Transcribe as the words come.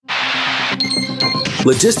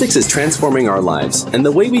Logistics is transforming our lives and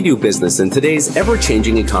the way we do business in today's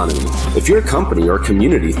ever-changing economy. If your company or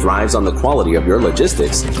community thrives on the quality of your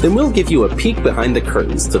logistics, then we'll give you a peek behind the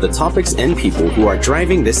curtains to the topics and people who are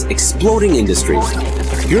driving this exploding industry.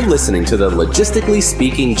 You're listening to the Logistically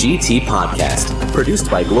Speaking GT podcast, produced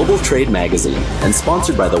by Global Trade Magazine and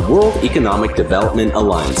sponsored by the World Economic Development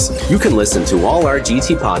Alliance. You can listen to all our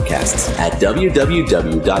GT podcasts at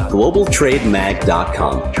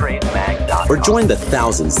www.globaltrademag.com or join the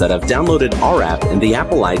thousands that have downloaded our app in the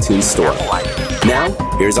Apple iTunes Store. Now,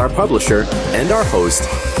 here's our publisher and our host,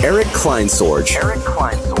 Eric Kleinsorge.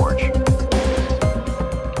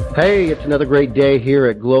 Hey, it's another great day here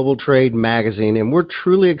at Global Trade Magazine, and we're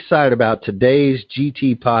truly excited about today's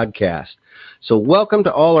GT podcast. So welcome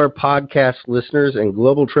to all our podcast listeners and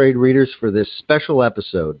Global Trade readers for this special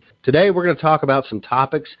episode. Today, we're going to talk about some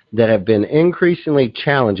topics that have been increasingly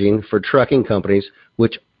challenging for trucking companies,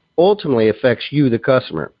 which ultimately affects you, the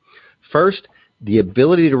customer. First, the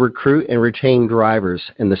ability to recruit and retain drivers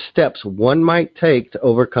and the steps one might take to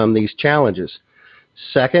overcome these challenges.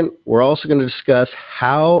 Second, we're also going to discuss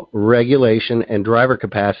how regulation and driver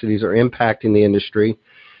capacities are impacting the industry.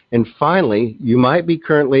 And finally, you might be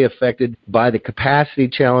currently affected by the capacity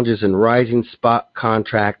challenges and rising spot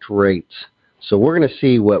contract rates. So we're going to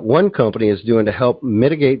see what one company is doing to help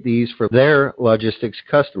mitigate these for their logistics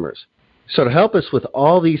customers. So to help us with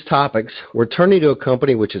all these topics, we're turning to a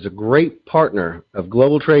company which is a great partner of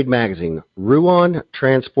Global Trade Magazine, Ruan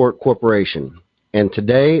Transport Corporation. And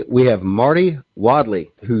today we have Marty Wadle,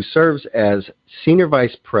 who serves as Senior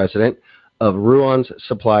Vice President of Ruan's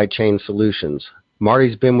Supply Chain Solutions.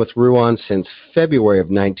 Marty's been with Ruan since February of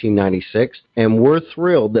 1996, and we're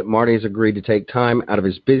thrilled that Marty has agreed to take time out of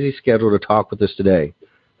his busy schedule to talk with us today.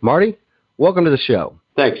 Marty, welcome to the show.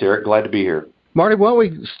 Thanks, Eric. Glad to be here. Marty, why don't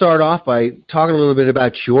we start off by talking a little bit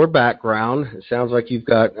about your background? It sounds like you've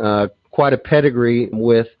got quite a pedigree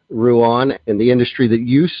with Ruan and the industry that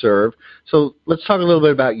you serve. So let's talk a little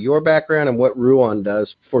bit about your background and what Ruan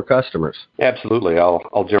does for customers. Absolutely.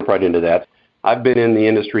 I'll jump right into that. I've been in the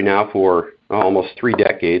industry now for almost 3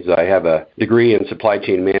 decades. I have a degree in supply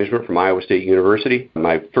chain management from Iowa State University.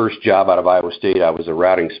 My first job out of Iowa State, I was a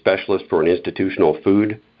routing specialist for an institutional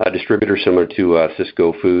food distributor similar to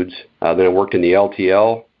Cisco Foods. Then I worked in the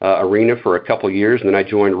LTL arena for a couple years, and then I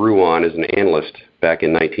joined Ruan as an analyst back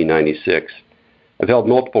in 1996. I've held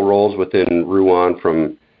multiple roles within Ruan,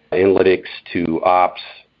 from analytics to ops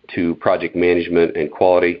to project management and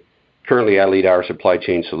quality. Currently, I lead our supply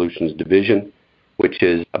chain solutions division, which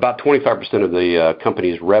is about 25% of the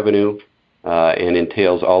company's revenue and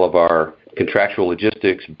entails all of our contractual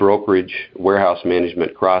logistics, brokerage, warehouse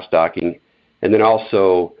management, cross-docking, and then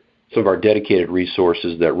also some of our dedicated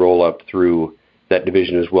resources that roll up through that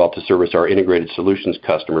division as well to service our integrated solutions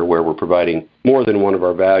customer, where we're providing more than one of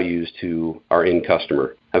our values to our end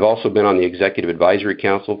customer. I've also been on the Executive Advisory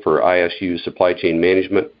Council for ISU's Supply Chain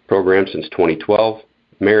Management program since 2012.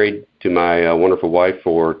 Married to my wonderful wife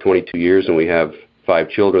for 22 years, and we have 5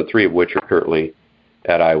 children, 3 of which are currently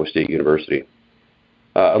at Iowa State University.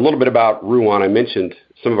 A little bit about Ruan. I mentioned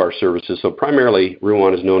some of our services. So primarily,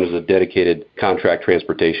 Ruan is known as a dedicated contract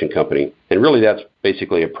transportation company. And really, that's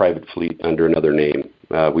basically a private fleet under another name.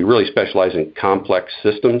 We really specialize in complex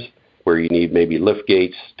systems where you need maybe lift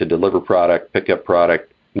gates to deliver product, pick up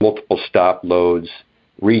product, multiple stop loads,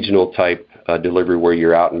 regional type delivery where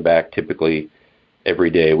you're out and back typically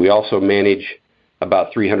every day. We also manage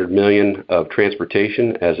about $300 million of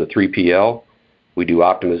transportation as a 3PL. We do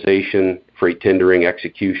optimization, freight tendering,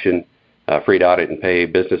 execution, freight audit and pay,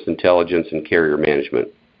 business intelligence, and carrier management.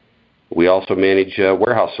 We also manage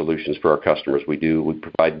warehouse solutions for our customers. We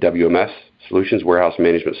provide WMS solutions, warehouse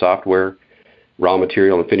management software, raw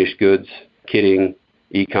material and finished goods, kitting,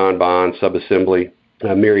 e-kanban, subassembly,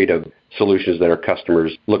 a myriad of solutions that our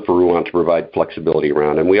customers look for Ruan to provide flexibility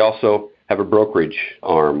around. And we also have a brokerage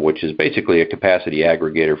arm, which is basically a capacity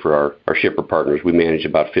aggregator for our shipper partners. We manage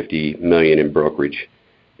about $50 million in brokerage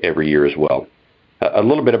every year as well. A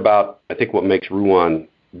little bit about, I think, what makes Ruan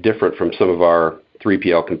different from some of our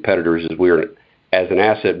 3PL competitors is as an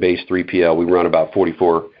asset-based 3PL, we run about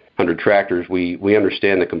 4,400 tractors. We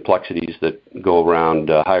understand the complexities that go around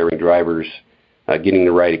hiring drivers, getting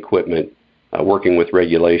the right equipment, working with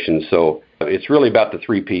regulations. So it's really about the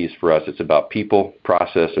 3 Ps for us. It's about people,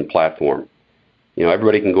 process, and platform.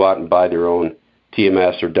 Everybody can go out and buy their own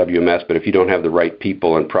TMS or WMS, but if you don't have the right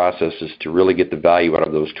people and processes to really get the value out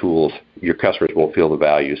of those tools, your customers won't feel the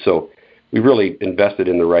value. So we really invested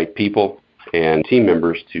in the right people and team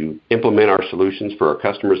members to implement our solutions for our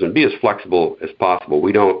customers and be as flexible as possible.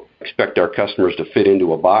 We don't expect our customers to fit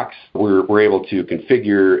into a box. We're able to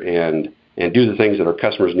configure and and do the things that our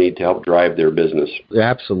customers need to help drive their business.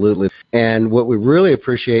 Absolutely. And what we really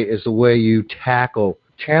appreciate is the way you tackle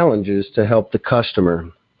challenges to help the customer.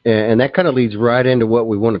 And that kind of leads right into what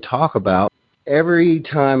we want to talk about. Every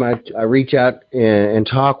time I reach out and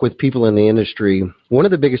talk with people in the industry, one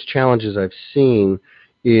of the biggest challenges I've seen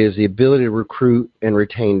is the ability to recruit and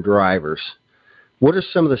retain drivers. What are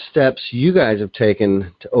some of the steps you guys have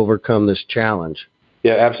taken to overcome this challenge?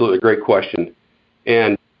 Yeah, absolutely. Great question.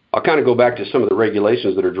 And I'll kind of go back to some of the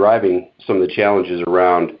regulations that are driving some of the challenges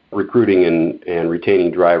around recruiting and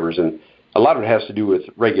retaining drivers. And a lot of it has to do with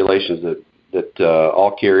regulations that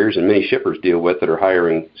all carriers and many shippers deal with that are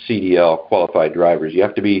hiring CDL qualified drivers. You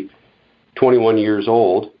have to be 21 years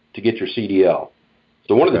old to get your CDL.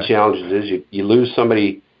 So one of the challenges is you lose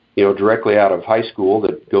somebody, directly out of high school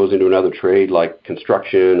that goes into another trade like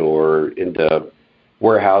construction or into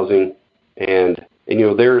warehousing, and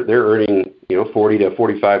they're earning $40,000 to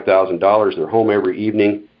 $45,000. They're home every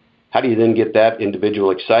evening. How do you then get that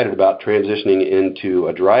individual excited about transitioning into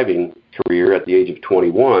a driving career at the age of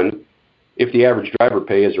 21 if the average driver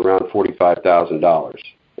pay is around $45,000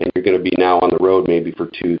 and you're going to be now on the road maybe for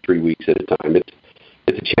 2-3 weeks at a time?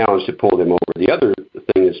 It's a challenge to pull them over. The other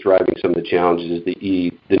thing that's driving some of the challenges is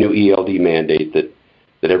the new ELD mandate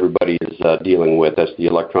that everybody is dealing with. That's the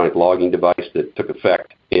electronic logging device that took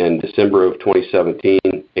effect in December of 2017,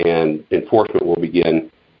 and enforcement will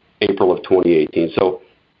begin April of 2018. So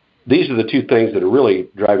these are the two things that are really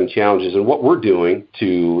driving challenges, and what we're doing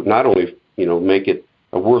to not only make it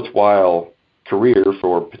a worthwhile career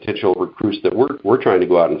for potential recruits that we're trying to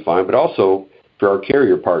go out and find, but also for our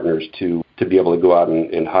carrier partners to be able to go out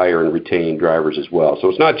and hire and retain drivers as well. So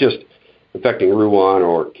it's not just affecting Ruan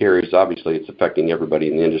or carriers. Obviously, it's affecting everybody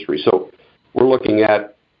in the industry. So we're looking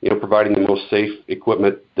at providing the most safe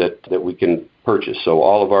equipment that we can purchase. So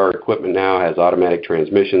all of our equipment now has automatic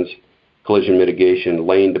transmissions, collision mitigation,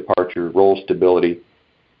 lane departure, roll stability.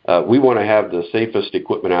 We want to have the safest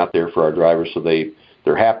equipment out there for our drivers so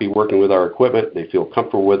they're happy working with our equipment. They feel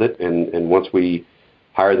comfortable with it. And once we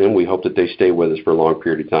hire them, we hope that they stay with us for a long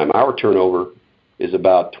period of time. Our turnover is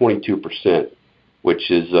about 22%,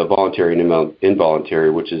 which is voluntary and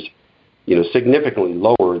involuntary, which is significantly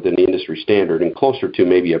lower than the industry standard and closer to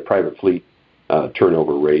maybe a private fleet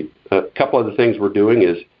turnover rate. A couple of the things we're doing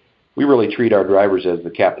is we really treat our drivers as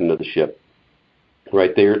the captain of the ship.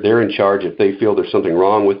 Right, they're in charge. If they feel there's something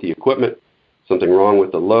wrong with the equipment, something wrong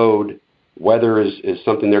with the load, weather is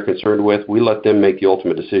something they're concerned with, we let them make the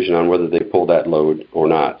ultimate decision on whether they pull that load or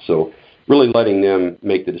not. So really letting them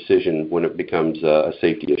make the decision when it becomes a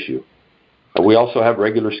safety issue. We also have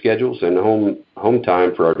regular schedules and home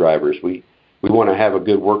time for our drivers. We want to have a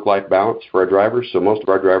good work-life balance for our drivers, so most of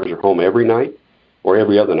our drivers are home every night or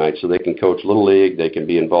every other night, so they can coach Little League, they can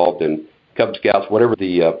be involved in Cub Scouts, whatever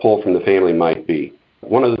the pull from the family might be.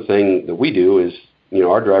 One other thing that we do is,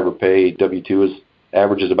 our driver pay W-2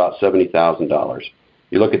 averages about $70,000.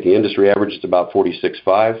 You look at the industry average, it's about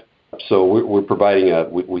 $46,500. So we're providing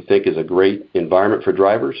we think is a great environment for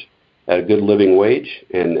drivers at a good living wage,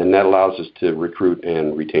 and that allows us to recruit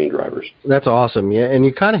and retain drivers. That's awesome. Yeah, and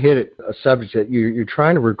you kind of hit a subject that you're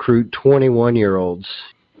trying to recruit 21-year-olds.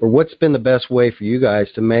 Or what's been the best way for you guys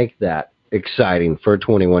to make that exciting for a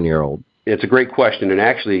 21-year-old? It's a great question, and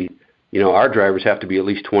actually, our drivers have to be at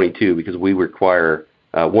least 22 because we require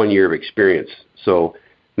 1 year of experience. So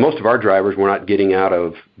most of our drivers, we're not getting out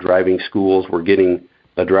of driving schools. We're getting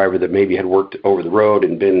a driver that maybe had worked over the road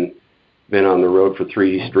and been on the road for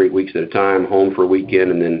 3 straight weeks at a time, home for a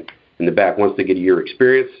weekend, and then in the back. Once they get a year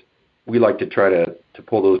experience, we like to try to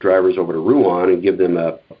pull those drivers over to Ruan and give them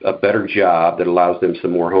a better job that allows them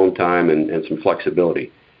some more home time and some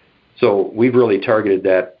flexibility. So we've really targeted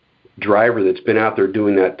that driver that's been out there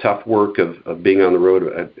doing that tough work of being on the road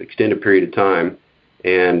an extended period of time,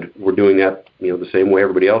 and we're doing that the same way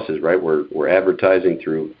everybody else is, right? We're advertising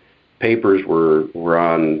through papers, we're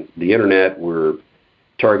on the internet, we're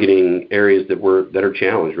targeting areas that are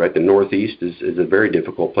challenged, right? The Northeast is a very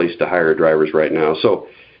difficult place to hire drivers right now. So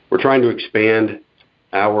we're trying to expand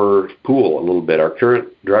our pool a little bit. Our current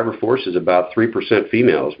driver force is about 3%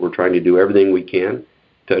 females. We're trying to do everything we can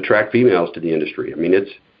to attract females to the industry. I mean, it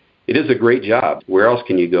is a great job. Where else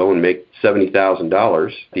can you go and make $70,000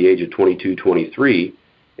 at the age of 22, 23?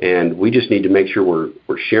 And we just need to make sure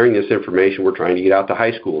we're sharing this information. We're trying to get out to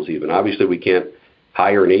high schools even. Obviously, we can't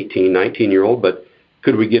hire an 18, 19-year-old, but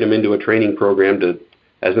could we get them into a training program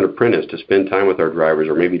as an apprentice to spend time with our drivers,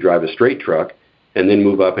 or maybe drive a straight truck and then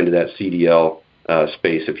move up into that CDL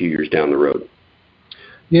space a few years down the road?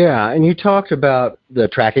 Yeah, and you talked about the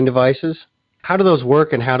tracking devices. How do those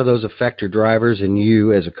work, and how do those affect your drivers and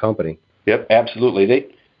you as a company? Yep, absolutely.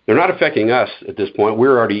 they're not affecting us at this point.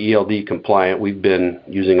 We're already ELD compliant. We've been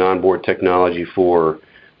using onboard technology for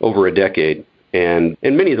over a decade, and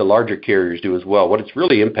many of the larger carriers do as well. What it's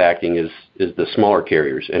really impacting is the smaller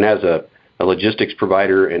carriers. And as a logistics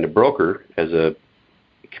provider and a broker, as a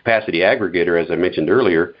capacity aggregator, as I mentioned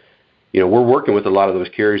earlier, we're working with a lot of those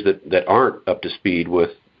carriers that aren't up to speed with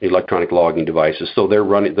electronic logging devices. So they're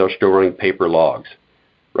still running paper logs,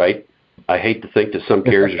 right? I hate to think that some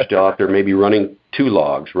carriers are still out there maybe running 2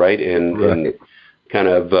 logs, right? And kind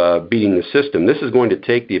of beating the system. This is going to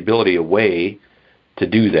take the ability away to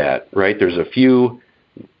do that, right? There's a few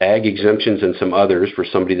ag exemptions and some others for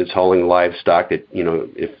somebody that's hauling livestock that,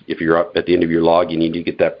 if you're up at the end of your log, you need to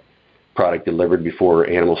get that product delivered before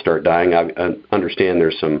animals start dying. I understand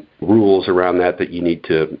there's some rules around that you need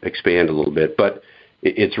to expand a little bit, but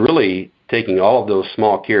it's really taking all of those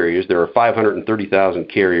small carriers. There are 530,000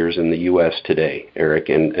 carriers in the U.S. today, Eric,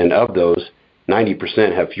 and of those,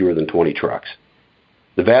 90% have fewer than 20 trucks.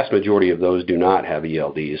 The vast majority of those do not have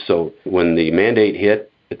ELDs. So when the mandate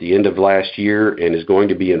hit at the end of last year and is going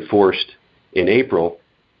to be enforced in April,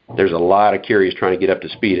 there's a lot of carriers trying to get up to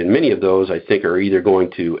speed. And many of those, I think, are either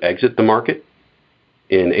going to exit the market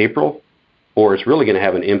in April, or it's really going to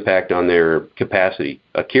have an impact on their capacity.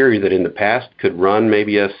 A carrier that in the past could run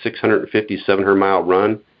maybe a 650, 700-mile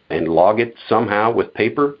run and log it somehow with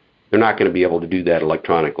paper, they're not going to be able to do that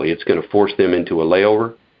electronically. It's going to force them into a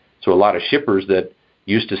layover. So a lot of shippers that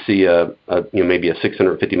used to see maybe a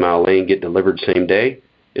 650-mile lane get delivered same day,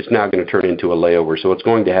 it's now going to turn into a layover. So it's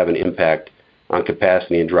going to have an impact on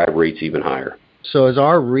capacity and drive rates even higher. So as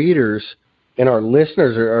our readers and our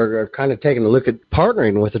listeners are kind of taking a look at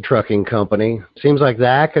partnering with a trucking company, seems like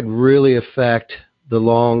that could really affect the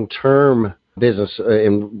long-term business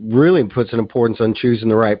and really puts an importance on choosing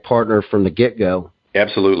the right partner from the get-go.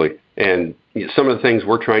 Absolutely. And some of the things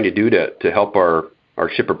we're trying to do to help our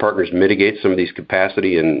shipper partners mitigate some of these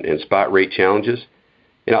capacity and spot rate challenges.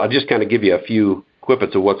 And I'll just kind of give you a few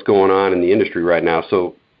quippets of what's going on in the industry right now.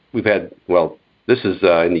 So we've had, this is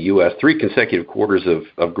in the U.S., 3 consecutive quarters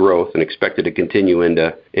of growth and expected to continue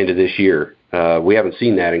into this year. We haven't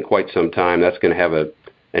seen that in quite some time. That's going to have an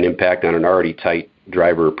impact on an already tight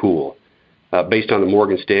driver pool. Based on the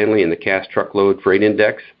Morgan Stanley and the Cass Truckload Freight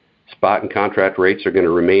Index, spot and contract rates are going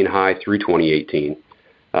to remain high through 2018,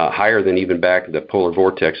 higher than even back the polar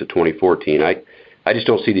vortex of 2014. I just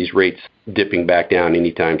don't see these rates dipping back down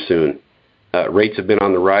anytime soon. Rates have been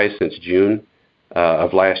on the rise since June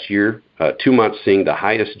of last year, 2 months seeing the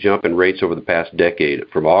highest jump in rates over the past decade,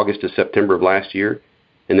 from August to September of last year,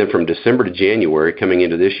 and then from December to January coming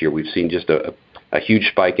into this year, we've seen just a huge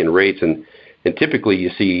spike in rates, and typically you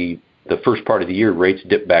see the first part of the year rates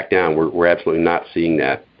dip back down. We're absolutely not seeing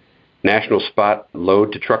that. National spot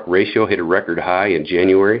load to truck ratio hit a record high in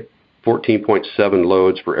January, 14.7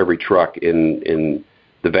 loads for every truck in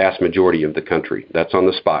the vast majority of the country. That's on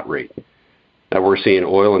the spot rate. Now we're seeing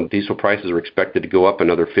oil and diesel prices are expected to go up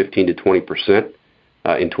another 15 to 20%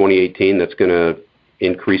 in 2018. That's going to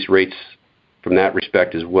increase rates from that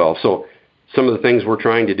respect as well. So some of the things we're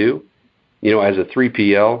trying to do, as a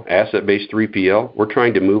 3PL, asset-based 3PL, we're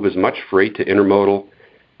trying to move as much freight to intermodal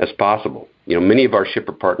as possible. Many of our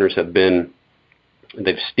shipper partners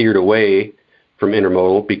they've steered away from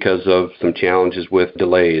intermodal because of some challenges with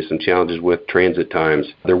delays and challenges with transit times.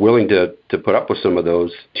 They're willing to put up with some of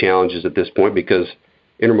those challenges at this point because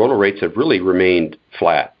intermodal rates have really remained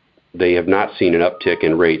flat. They have not seen an uptick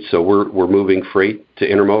in rates, so we're moving freight to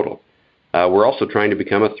intermodal. We're also trying to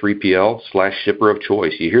become a 3PL/shipper of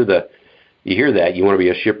choice. You hear that you want to be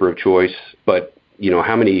a shipper of choice, but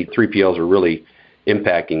how many 3PLs are really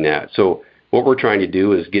impacting that? So what we're trying to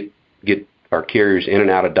do is get our carriers in and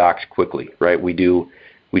out of docks quickly, right? We do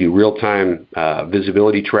real-time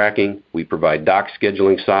visibility tracking. We provide dock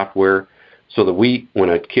scheduling software so that when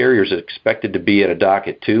a carrier is expected to be at a dock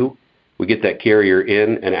at 2, we get that carrier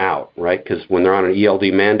in and out, right? Because when they're on an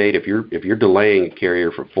ELD mandate, if you're delaying a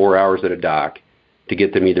carrier for 4 hours at a dock to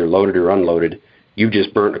get them either loaded or unloaded, you've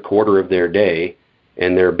just burnt a quarter of their day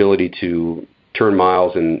and their ability to turn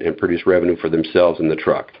miles and produce revenue for themselves and the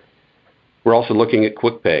truck. We're also looking at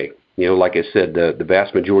quick pay. Like I said, the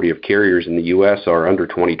vast majority of carriers in the U.S. are under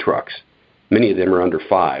 20 trucks. Many of them are under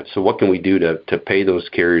 5. So what can we do to pay those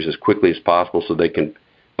carriers as quickly as possible so they can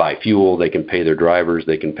buy fuel, they can pay their drivers,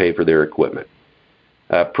 they can pay for their equipment?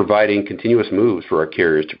 Providing continuous moves for our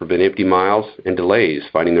carriers to prevent empty miles and delays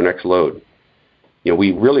finding their next load.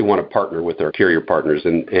 We really want to partner with our carrier partners,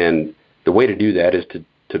 and the way to do that is to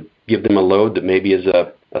give them a load that maybe is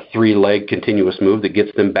a 3-leg continuous move that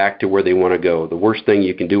gets them back to where they want to go. The worst thing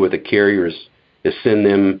you can do with a carrier is send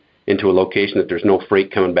them into a location that there's no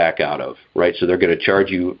freight coming back out of, right? So they're going to charge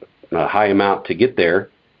you a high amount to get there,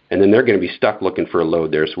 and then they're going to be stuck looking for a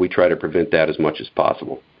load there. So we try to prevent that as much as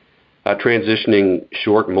possible. Transitioning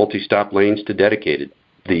short multi-stop lanes to dedicated.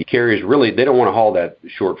 The carriers really, they don't want to haul that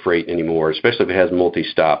short freight anymore, especially if it has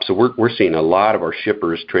multi-stop. So we're seeing a lot of our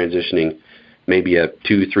shippers transitioning maybe a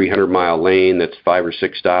 200-300 mile lane that's 5 or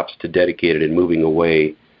 6 stops to dedicated and moving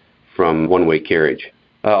away from one-way carriage.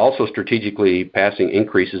 Also strategically passing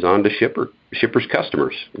increases on to shippers'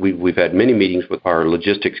 customers. We've had many meetings with our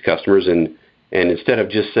logistics customers, and instead of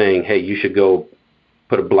just saying, hey, you should go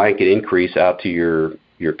put a blanket increase out to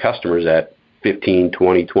your customers at 15,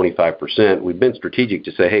 20, 25%, we've been strategic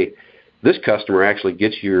to say, hey, this customer actually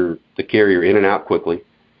gets the carrier in and out quickly.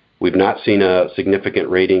 We've not seen a significant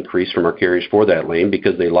rate increase from our carriers for that lane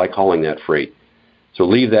because they like hauling that freight. So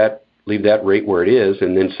leave that rate where it is,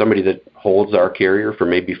 and then somebody that holds our carrier for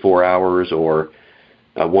maybe 4 hours or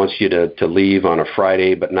wants you to leave on a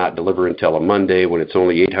Friday but not deliver until a Monday when it's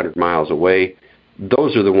only 800 miles away,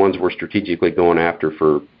 those are the ones we're strategically going after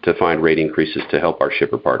to find rate increases to help our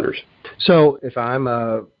shipper partners. So if I'm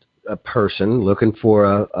a person looking for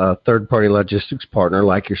a third-party logistics partner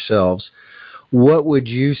like yourselves, what would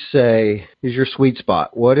you say is your sweet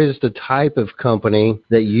spot? What is the type of company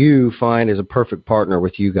that you find is a perfect partner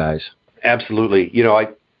with you guys? Absolutely.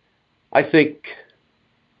 I think,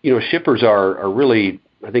 shippers are really,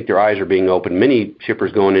 I think their eyes are being opened. Many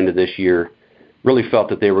shippers going into this year really felt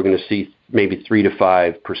that they were going to see maybe 3 to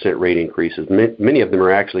 5% rate increases. Many of them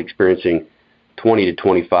are actually experiencing 20 to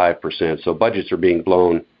 25%. So budgets are being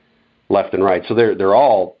blown left and right. So they're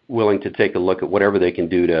all willing to take a look at whatever they can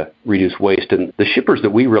do to reduce waste. And the shippers that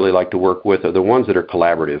we really like to work with are the ones that are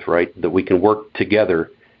collaborative, right? That we can work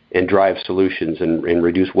together and drive solutions and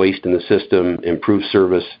reduce waste in the system, improve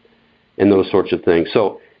service, and those sorts of things.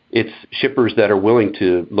 So it's shippers that are willing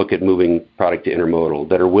to look at moving product to intermodal,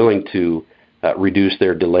 that are willing to reduce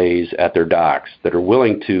their delays at their docks, that are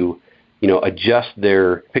willing to, adjust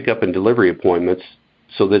their pickup and delivery appointments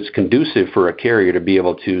so that it's conducive for a carrier to be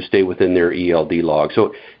able to stay within their ELD log.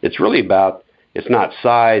 So it's really about, it's not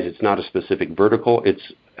size, it's not a specific vertical, it's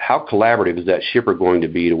how collaborative is that shipper going to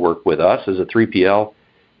be to work with us as a 3PL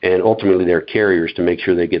and ultimately their carriers to make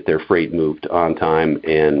sure they get their freight moved on time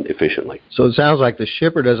and efficiently. So it sounds like the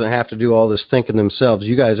shipper doesn't have to do all this thinking themselves.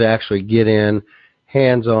 You guys actually get in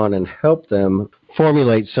hands-on and help them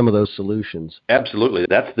formulate some of those solutions. Absolutely.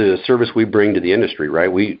 That's the service we bring to the industry,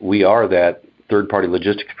 right? We are that third-party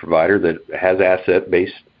logistics provider that has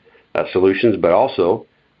asset-based solutions, but also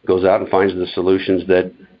goes out and finds the solutions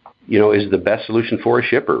that, is the best solution for a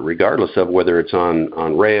shipper, regardless of whether it's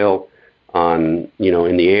on rail, in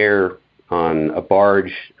the air, on a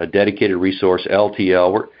barge, a dedicated resource,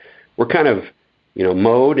 LTL. We're kind of,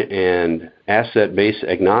 mode and asset-based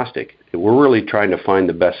agnostic. We're really trying to find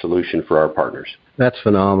the best solution for our partners. That's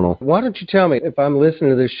phenomenal. Why don't you tell me, if I'm listening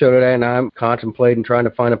to this show today and I'm contemplating trying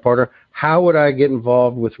to find a partner, how would I get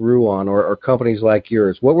involved with Ruan or companies like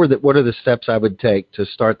yours? What are the steps I would take to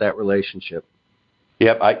start that relationship?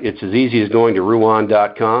 Yep, it's as easy as going to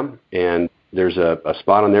ruan.com, and there's a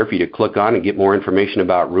spot on there for you to click on and get more information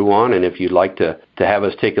about Ruan. And if you'd like to have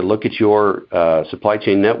us take a look at your supply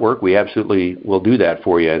chain network, we absolutely will do that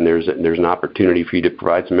for you. And there's an opportunity for you to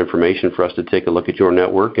provide some information for us to take a look at your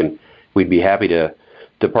network, and we'd be happy to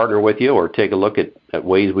partner with you or take a look at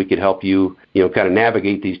ways we could help you, kind of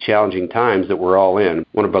navigate these challenging times that we're all in.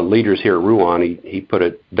 One of our leaders here at Ruan, he put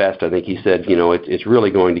it best. I think he said, it's really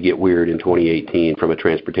going to get weird in 2018 from a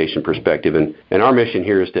transportation perspective. And our mission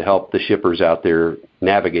here is to help the shippers out there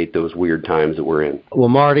navigate those weird times that we're in. Well,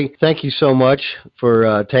 Marty, thank you so much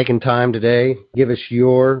for taking time today. Give us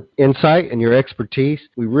your insight and your expertise.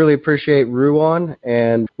 We really appreciate Ruan,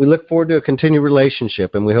 and we look forward to a continued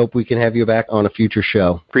relationship, and we hope we can have you back on a future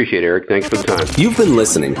show. Appreciate it, Eric. Thanks for the time. You've been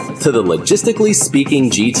listening to the Logistically Speaking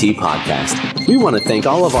GT podcast. We want to thank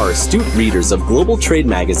all of our astute readers of Global Trade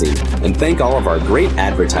Magazine and thank all of our great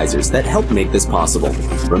advertisers that help make this possible.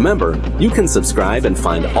 Remember, you can subscribe and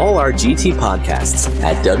find all our GT podcasts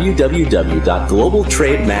at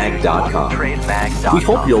www.globaltrademag.com. We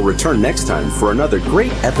hope you'll return next time for another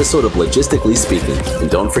great episode of Logistically Speaking.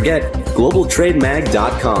 And don't forget,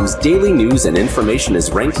 globaltrademag.com's daily news and information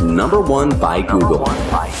is ranked #1 by Google.